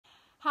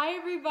Hi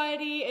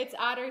everybody, it's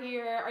Otter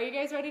here. Are you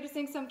guys ready to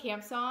sing some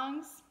camp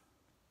songs?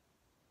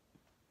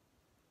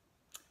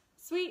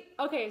 Sweet.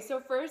 Okay, so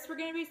first we're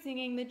gonna be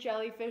singing the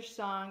jellyfish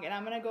song, and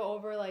I'm gonna go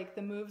over like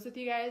the moves with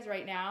you guys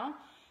right now.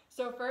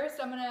 So first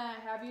I'm gonna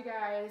have you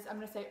guys, I'm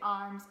gonna say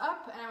arms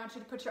up, and I want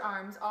you to put your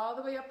arms all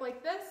the way up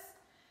like this.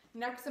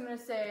 Next I'm gonna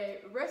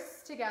say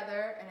wrists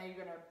together, and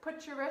you're gonna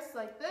put your wrists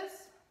like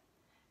this.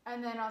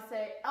 And then I'll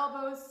say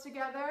elbows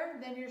together,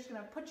 then you're just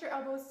gonna put your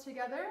elbows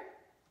together.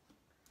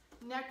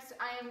 Next,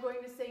 I am going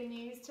to say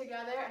knees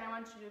together, and I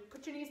want you to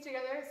put your knees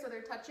together so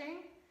they're touching.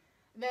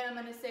 Then I'm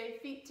going to say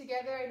feet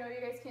together. I know you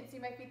guys can't see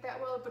my feet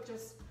that well, but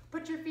just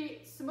put your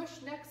feet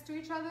smushed next to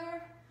each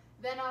other.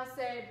 Then I'll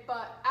say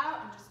butt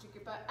out, and just stick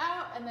your butt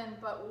out, and then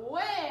butt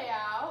way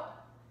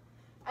out.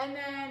 And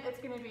then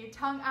it's going to be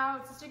tongue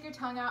out, so stick your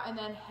tongue out, and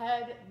then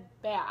head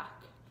back.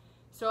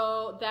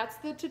 So that's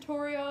the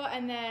tutorial,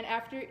 and then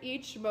after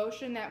each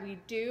motion that we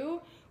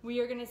do, we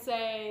are gonna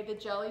say the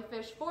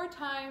jellyfish 4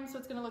 times, so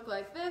it's gonna look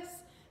like this.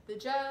 The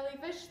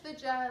jellyfish, the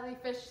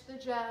jellyfish, the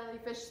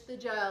jellyfish, the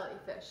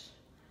jellyfish.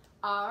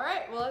 All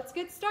right, well, let's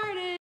get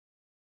started.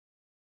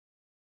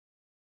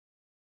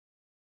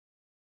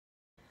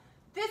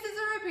 This is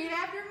a repeat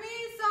after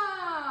me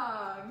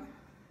song.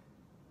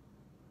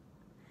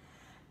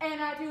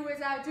 And I do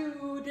as I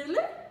do,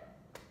 diddly.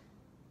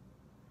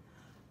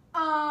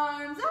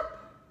 Arms up,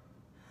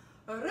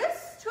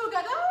 wrists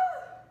together.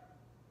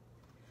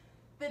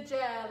 The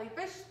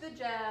jellyfish, the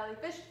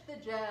jellyfish, the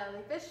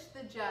jellyfish,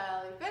 the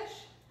jellyfish.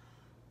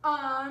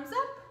 Arms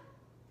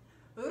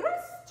up,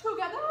 wrists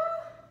together,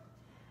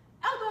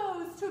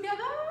 elbows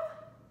together.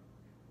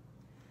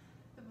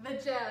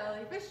 The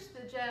jellyfish,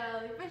 the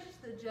jellyfish,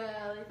 the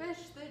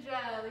jellyfish, the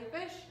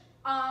jellyfish.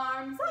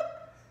 Arms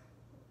up,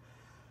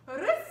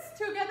 wrists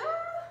together,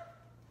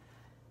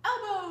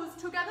 elbows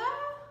together,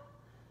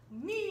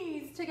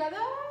 knees together.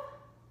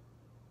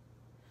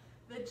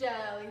 The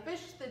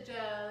jellyfish, the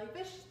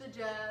jellyfish, the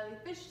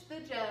jellyfish, the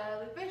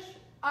jellyfish.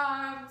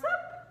 Arms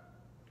up,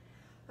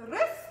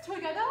 wrists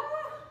together,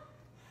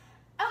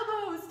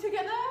 elbows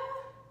together,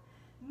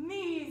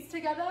 knees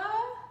together,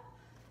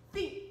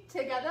 feet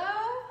together.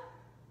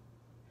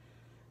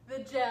 The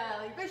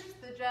jellyfish,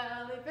 the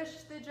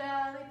jellyfish, the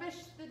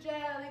jellyfish, the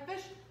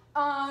jellyfish.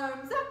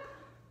 Arms up,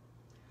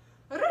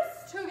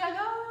 wrists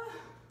together,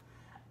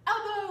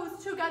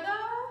 elbows together,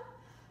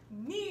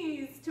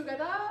 knees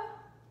together,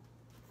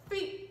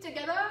 feet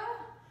together,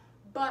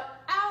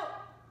 butt out.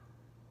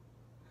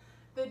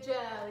 The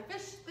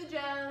jellyfish, the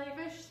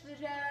jellyfish, the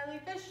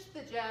jellyfish,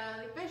 the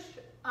jellyfish.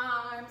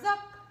 Arms up,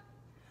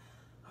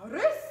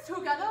 wrists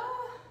together,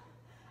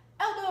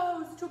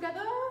 elbows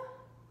together,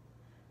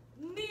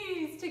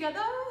 knees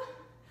together,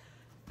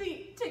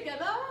 feet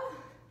together,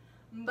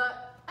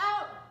 butt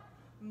out,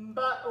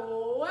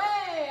 butt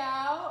way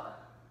out.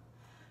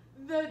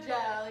 The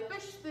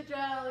jellyfish, the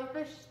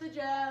jellyfish, the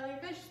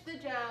jellyfish, the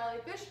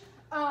jellyfish.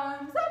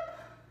 Arms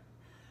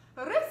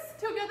up, wrists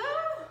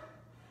together,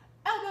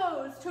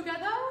 elbows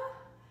together,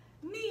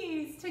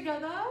 knees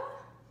together,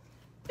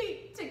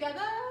 feet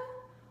together,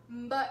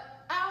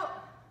 butt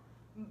out,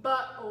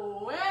 butt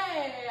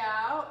way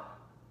out,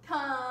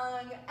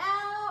 tongue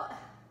out.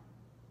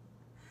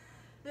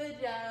 The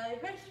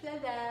jellyfish, the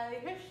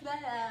jellyfish, the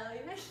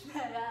jellyfish, the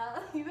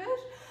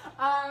jellyfish.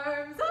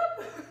 Arms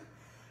up,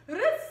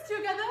 wrists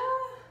together,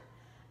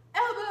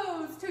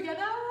 elbows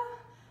together,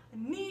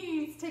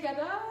 knees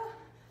together,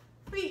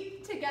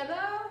 feet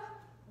together,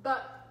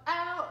 butt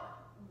out,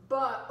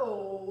 butt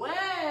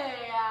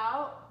way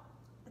out,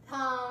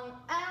 tongue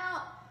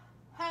out,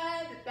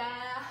 head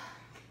back.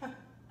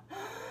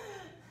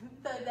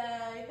 The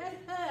jellyfish,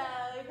 the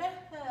jellyfish,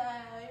 the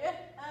jellyfish, the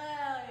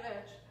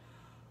jellyfish.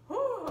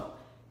 Whew.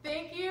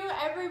 Thank you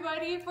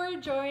everybody for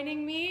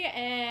joining me,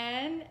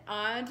 and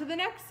on to the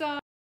next song.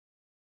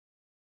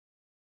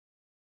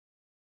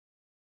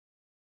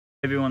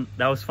 Everyone,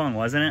 that was fun,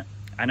 wasn't it?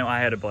 I know I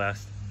had a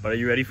blast, but are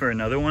you ready for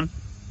another one?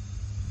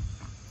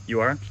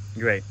 You are?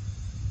 Great.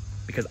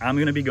 Because I'm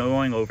going to be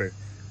going over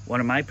one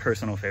of my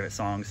personal favorite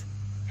songs,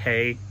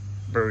 Hey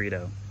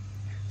Burrito.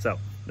 So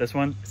this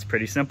one is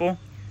pretty simple.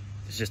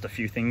 There's just a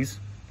few things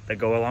that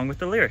go along with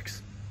the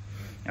lyrics.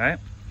 All right,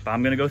 but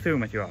I'm going to go through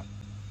them with you all.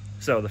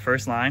 So the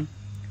first line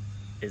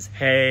is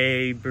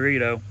Hey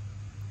Burrito.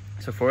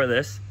 So for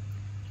this,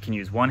 you can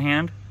use one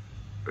hand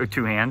or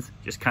 2 hands,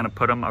 just kind of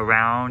put them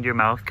around your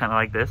mouth, kind of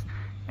like this,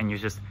 and you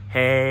just,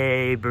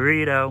 Hey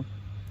Burrito.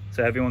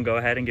 So everyone go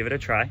ahead and give it a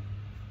try.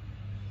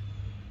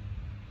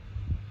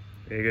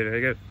 Very good,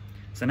 very good.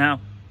 So now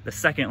the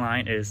second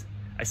line is,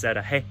 I said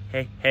a hey,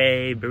 hey,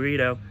 hey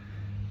burrito.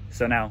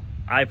 So now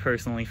I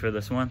personally, for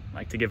this one,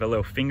 like to give a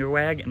little finger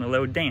wag and a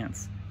little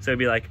dance. So it'd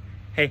be like,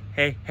 hey,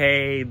 hey,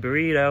 hey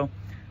burrito.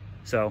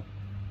 So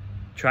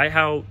try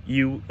how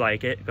you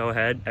like it. Go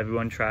ahead,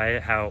 everyone try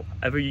it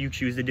however you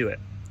choose to do it.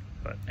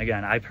 But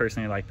again, I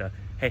personally like the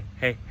hey,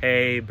 hey,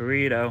 hey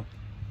burrito.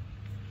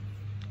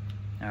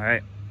 All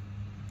right.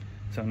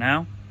 So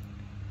now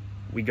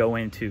we go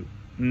into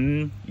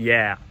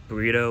yeah,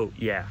 burrito,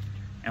 yeah.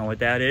 And what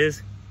that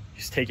is,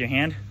 just take your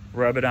hand,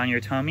 rub it on your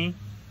tummy,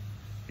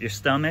 your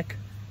stomach,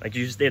 like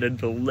you just ate a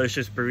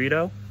delicious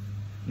burrito.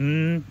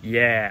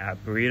 Yeah,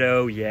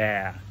 burrito,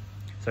 yeah.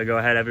 So go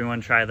ahead,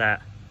 everyone, try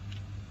that.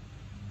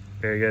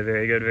 Very good,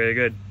 very good, very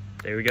good.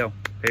 There we go,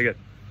 very good.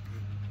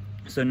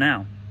 So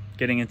now,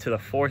 getting into the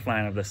fourth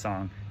line of the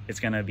song, it's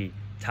gonna be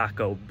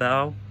Taco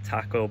Bell,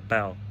 Taco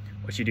Bell.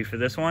 What you do for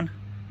this one,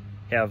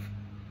 have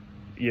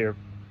your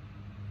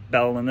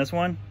bell in this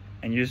one,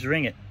 and you just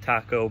ring it.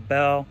 Taco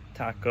Bell,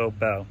 Taco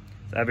Bell.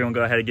 So everyone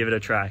go ahead and give it a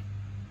try.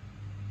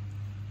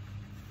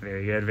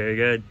 Very good, very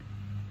good.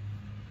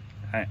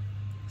 All right,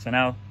 so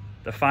now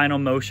the final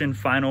motion,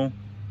 final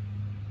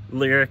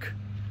lyric,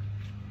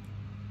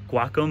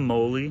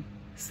 guacamole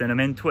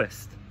cinnamon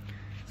twist.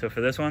 So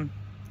for this one,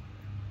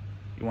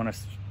 you want to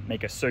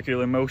make a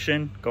circular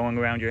motion going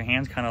around your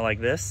hands, kind of like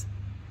this.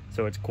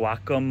 So it's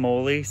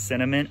guacamole,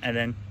 cinnamon, and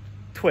then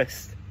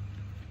twist.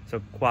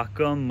 So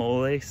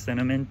guacamole,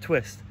 cinnamon,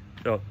 twist.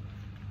 So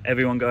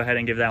everyone go ahead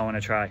and give that one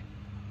a try.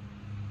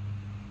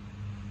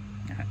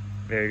 Right.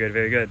 Very good,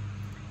 very good.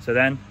 So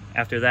then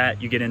after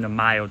that, you get into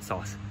mild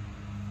sauce.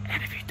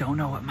 And if you don't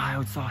know what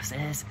mild sauce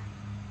is,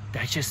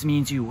 that just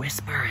means you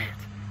whisper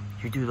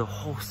it. You do the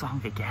whole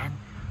song again,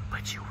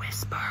 but you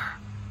whisper.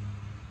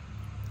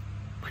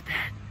 But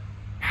then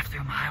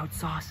after mild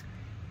sauce,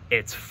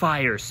 it's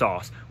fire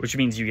sauce, which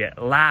means you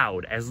get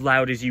loud as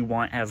you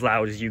want, as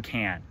loud as you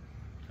can.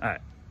 All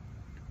right,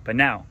 but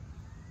now,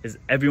 is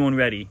everyone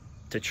ready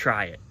to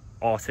try it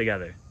all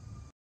together?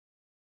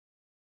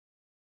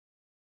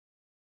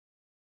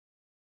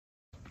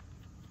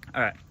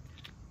 All right,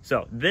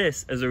 so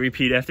this is a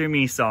repeat after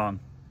me song.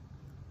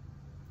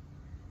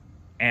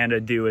 And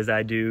a do as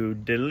I do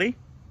diddly.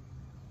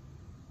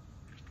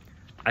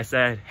 I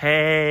said,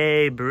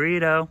 hey,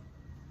 burrito.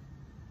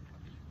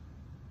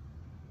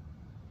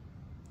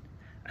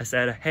 I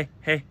said, hey,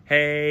 hey,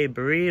 hey,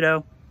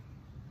 burrito.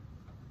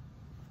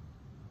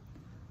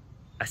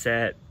 I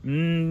said,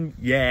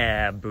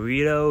 yeah,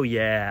 burrito,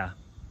 yeah.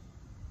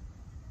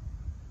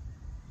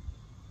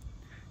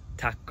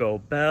 Taco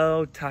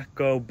Bell,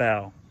 Taco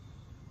Bell.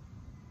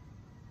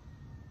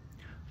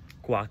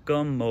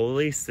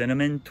 Guacamole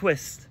cinnamon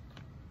twist.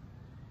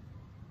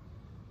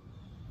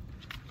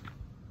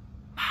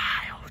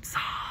 Mild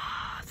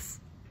sauce.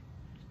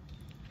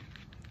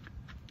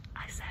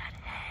 I said,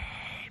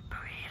 hey,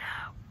 burrito.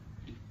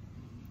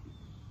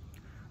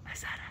 I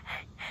said,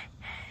 hey, hey,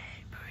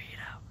 hey,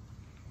 burrito.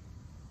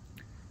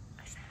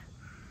 I said,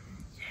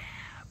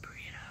 yeah,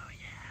 burrito,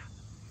 yeah.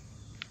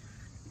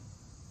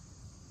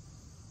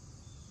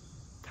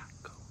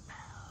 Taco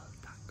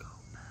Bell, Taco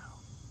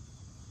Bell.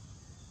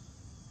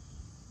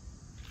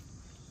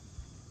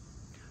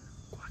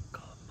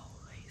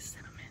 Guacamole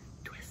cinnamon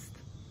twist.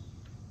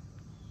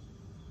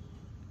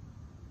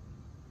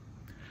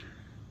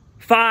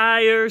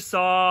 Fire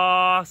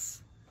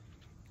sauce.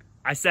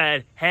 I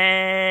said,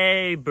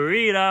 hey,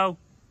 burrito.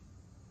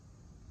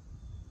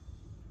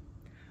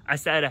 I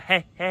said,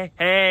 hey, hey,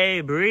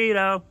 hey,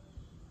 burrito.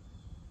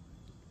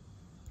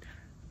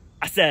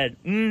 I said,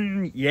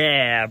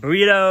 yeah,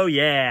 burrito,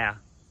 yeah.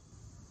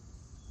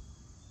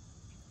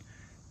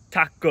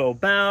 Taco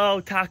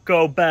Bell,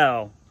 Taco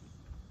Bell.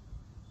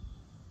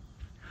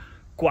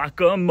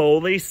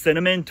 Guacamole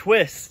cinnamon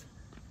twist.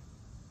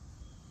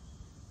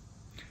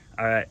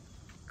 All right,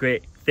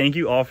 great. Thank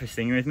you all for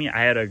singing with me.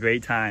 I had a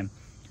great time.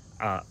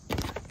 Bye,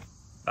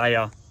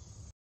 y'all.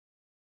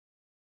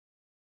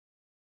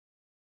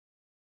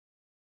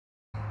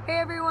 Hey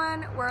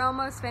everyone, we're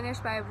almost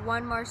finished, but I have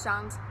one more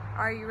song.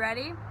 Are you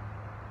ready?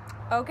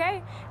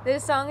 Okay,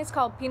 this song is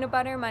called Peanut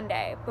Butter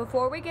Monday.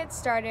 Before we get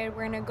started,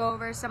 we're gonna go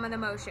over some of the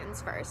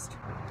motions first.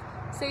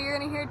 So you're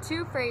gonna hear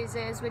two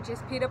phrases, which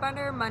is Peanut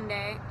Butter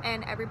Monday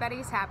and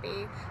Everybody's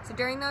Happy. So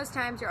during those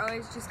times, you're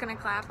always just gonna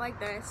clap like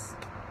this.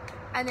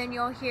 And then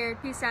you'll hear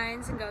peace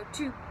signs and go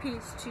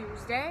Two-Piece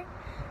Tuesday.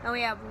 And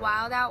we have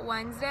Wild Out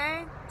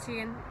Wednesday, so you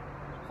can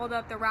hold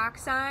up the rock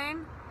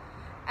sign.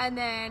 And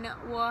then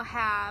we'll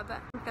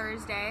have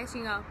Thursday, so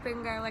you go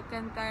finger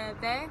licking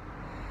Thursday.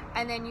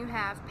 And then you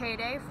have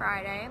Payday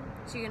Friday,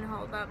 so you can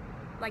hold up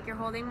like you're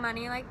holding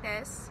money like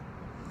this.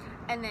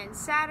 And then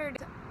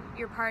Saturday,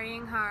 you're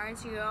partying hard,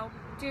 so you go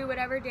do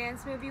whatever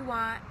dance move you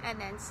want. And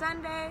then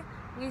Sunday,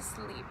 we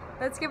sleep.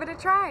 Let's give it a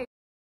try.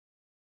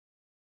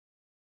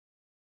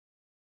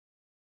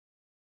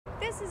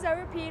 This is a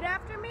repeat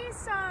after me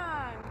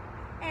song.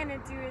 And a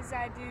do as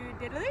I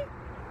do diddly.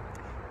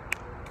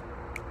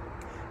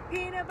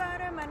 Peanut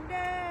Butter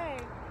Monday.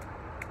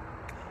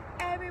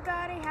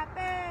 Everybody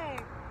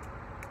happy.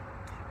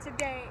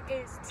 Today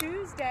is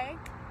Tuesday.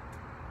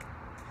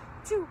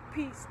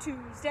 Two-Piece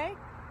Tuesday.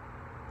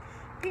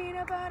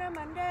 Peanut Butter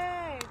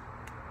Monday.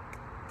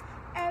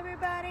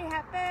 Everybody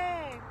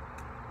happy.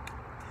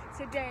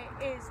 Today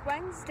is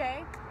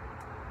Wednesday.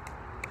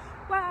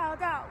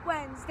 Wild Out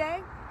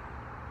Wednesday.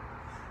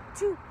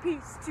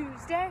 Two-Piece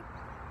Tuesday.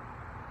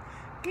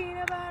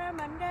 Peanut Butter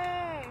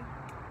Monday.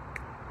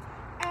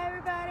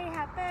 Everybody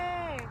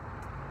happy.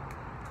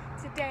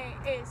 Today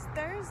is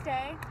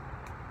Thursday.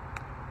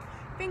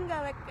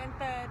 Finger licking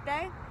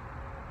Thursday.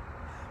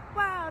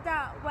 Wild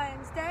Out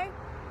Wednesday.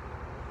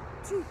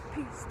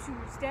 Two-piece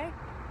Tuesday,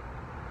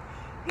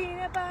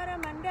 peanut butter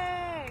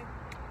Monday,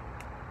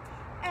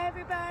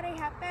 everybody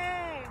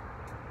happy.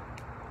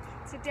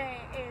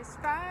 Today is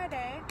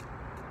Friday,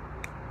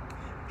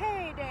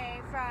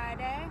 payday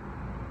Friday,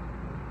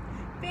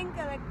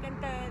 finger-licking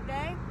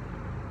Thursday,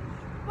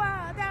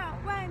 wild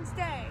out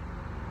Wednesday,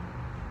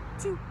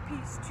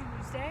 two-piece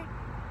Tuesday,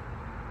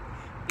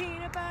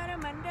 peanut butter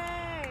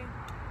Monday,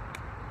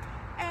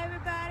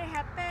 everybody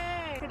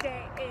happy.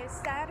 Today is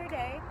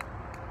Saturday,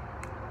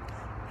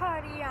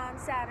 party on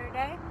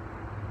Saturday,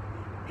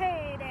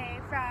 payday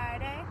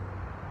Friday,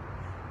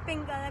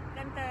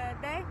 finger-licking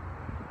Thursday,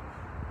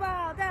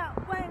 wild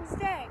out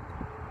Wednesday,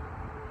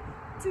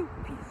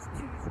 two-piece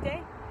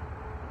Tuesday,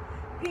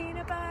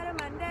 peanut butter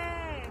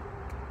Monday,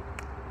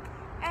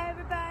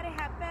 everybody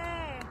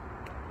happy.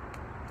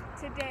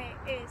 Today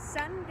is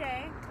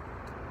Sunday,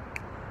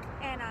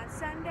 and on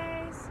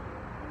Sundays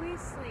we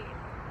sleep,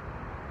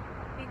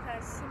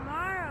 because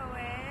tomorrow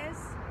is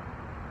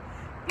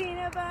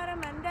peanut butter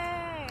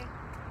Monday,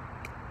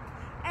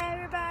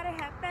 everybody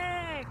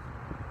happy.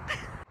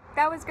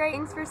 That was great.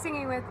 Thanks for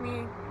singing with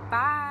me.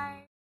 Bye.